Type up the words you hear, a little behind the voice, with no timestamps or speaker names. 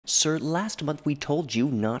Sir, last month we told you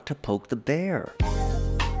not to poke the bear.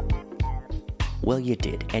 Well, you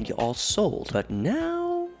did, and you all sold, but now...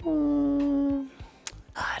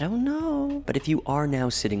 I don't know. But if you are now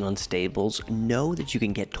sitting on stables, know that you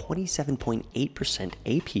can get 27.8%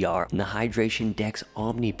 APR in the Hydration Dex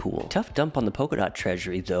Omni Pool. Tough dump on the Polkadot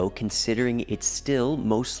Treasury though, considering it's still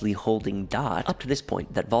mostly holding DOT. Up to this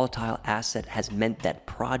point, that volatile asset has meant that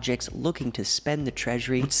projects looking to spend the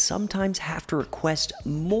Treasury would sometimes have to request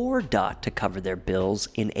more DOT to cover their bills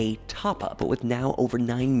in a top-up. But with now over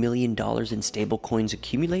 $9 million in stablecoins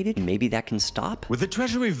accumulated, maybe that can stop? With the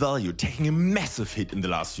Treasury value taking a massive hit in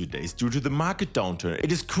the last few days due to the market downturn,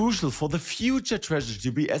 it is crucial for the future Treasury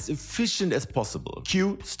to be as efficient as possible.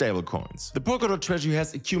 Q stablecoins. The Polkadot Treasury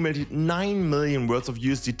has accumulated 9 million worth of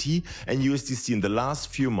USDT and USDC in the last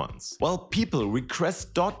few months. While people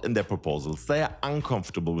request DOT in their proposals, they are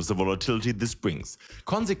uncomfortable with the volatility this brings.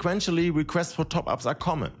 Consequently, requests for top-ups are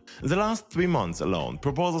common. In the last 3 months alone,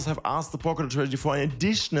 proposals have asked the Polkadot Treasury for an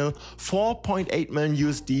additional 4.8 million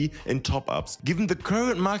USD in top-ups. Given the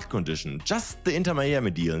current market condition, just the Inter-Miami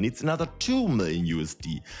deal needs another 2 million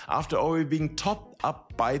USD after already being topped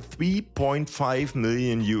up by 3.5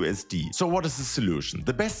 million USD. So what is the solution?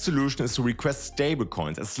 The best solution is to request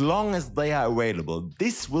stablecoins as long as they are available.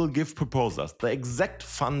 This will give proposers the exact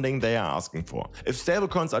funding they are asking for. If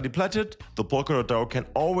stablecoins are depleted, the Polkadot DAO can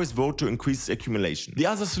always vote to increase the accumulation. The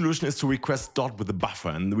other solution is to request DOT with a buffer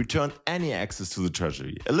and return any access to the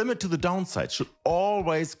treasury. A limit to the downside should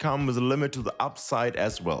always come with a limit to the upside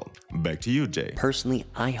as well. Back to you, Jay. Personally,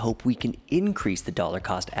 I hope we can increase the dollar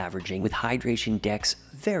cost averaging with Hydration Dex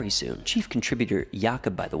very soon. Chief contributor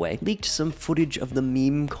Jakob, by the way, leaked some footage of the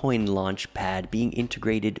Memecoin launch pad being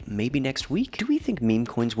integrated maybe next week. Do we think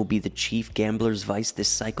Memecoins will be the chief gambler's vice this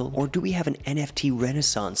cycle, or do we have an NFT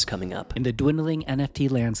renaissance coming up? In the dwindling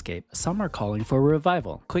NFT landscape, some are calling for a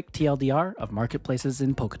revival. Quick TLDR of marketplaces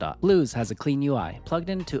in Polkadot. Blues has a clean UI, plugged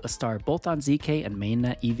into Astar both on ZK and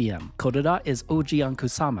mainnet EVM. Polkadot is OG on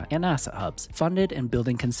Kusama and Asset Hubs, funded and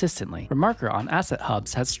building consistently. Remarker on Asset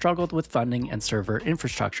Hubs has struggled with funding and server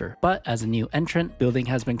infrastructure, but as a new entrant, building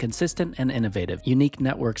has been consistent and innovative. Unique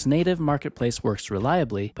Network's native marketplace works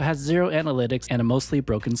reliably, but has zero analytics and a mostly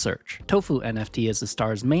broken search. Tofu NFT is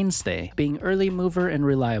Astar's mainstay. Being early mover and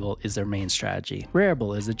reliable is their main strategy.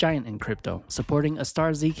 Rarible is a giant in crypto, supporting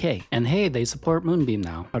Astar ZK. And hey, they support Moonbeam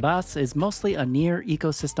now. Pardas is mostly a near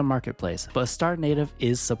ecosystem marketplace, but Astar native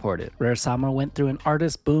is supported. Raresama went through an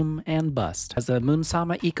artist boom and bust. As the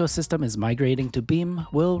Moonsama ecosystem is migrating to Beam,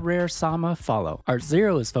 will Raresama follow? Art0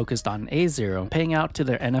 is focused on A0, paying out to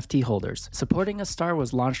their NFT holders. Supporting Astar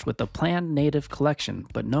was launched with a planned native collection,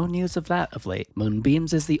 but no news of that of late.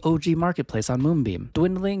 Moonbeams is the OG marketplace on Moonbeam.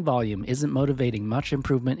 Dwindling volume isn't motivating much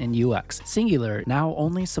improvement in UX. Singular now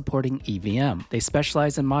only supporting EVM. They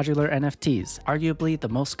specialize in modular NFTs, arguably the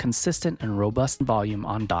most consistent and robust volume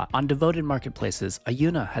on DOT. On devoted marketplaces,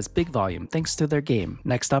 Ayuna has big volume thanks to their game.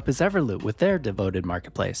 Next up is Everloot with their devoted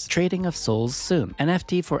marketplace. Trading of souls soon.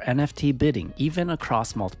 NFT for NFT bidding, even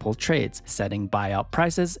across multiple trades, setting buyout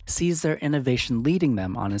prices, sees their innovation leading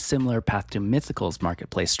them on a similar path to Mythical's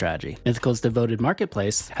marketplace strategy. Mythical's devoted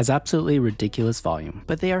marketplace has absolutely ridiculous volume,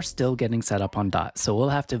 but they are still getting set up on DOT, so we'll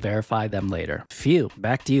have to verify them later. Phew,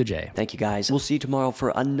 back to you, Jay. Thank you guys. We'll see you tomorrow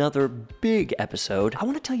for another big episode. I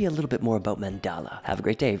want to tell you a little bit more about Mandala. Have a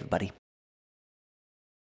great day, everybody.